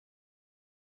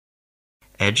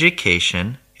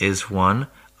Education is one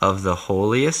of the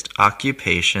holiest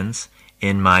occupations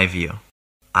in my view.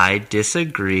 I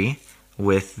disagree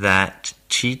with that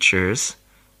teachers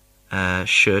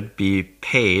should be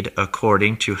paid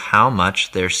according to how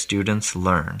much their students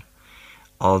learn.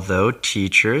 Although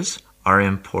teachers are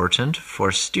important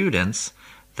for students,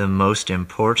 the most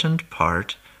important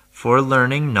part for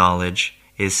learning knowledge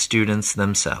is students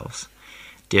themselves.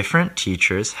 Different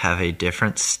teachers have a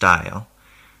different style,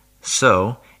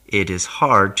 so it is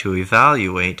hard to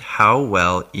evaluate how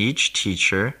well each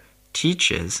teacher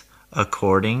teaches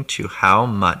according to how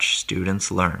much students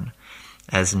learn,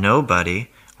 as nobody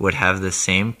would have the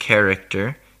same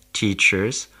character.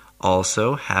 Teachers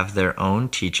also have their own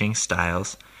teaching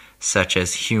styles, such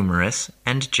as humorous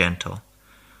and gentle.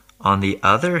 On the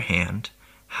other hand,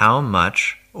 how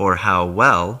much or how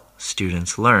well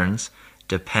students learn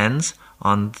depends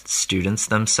on students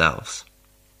themselves.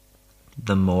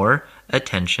 The more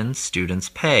attention students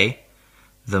pay,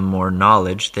 the more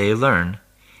knowledge they learn.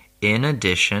 In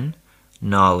addition,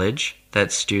 knowledge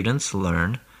that students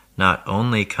learn not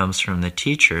only comes from the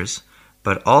teachers,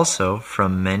 but also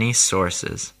from many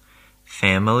sources.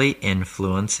 Family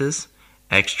influences,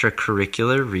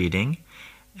 extracurricular reading,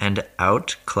 and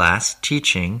out-class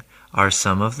teaching are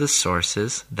some of the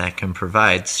sources that can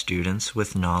provide students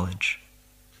with knowledge.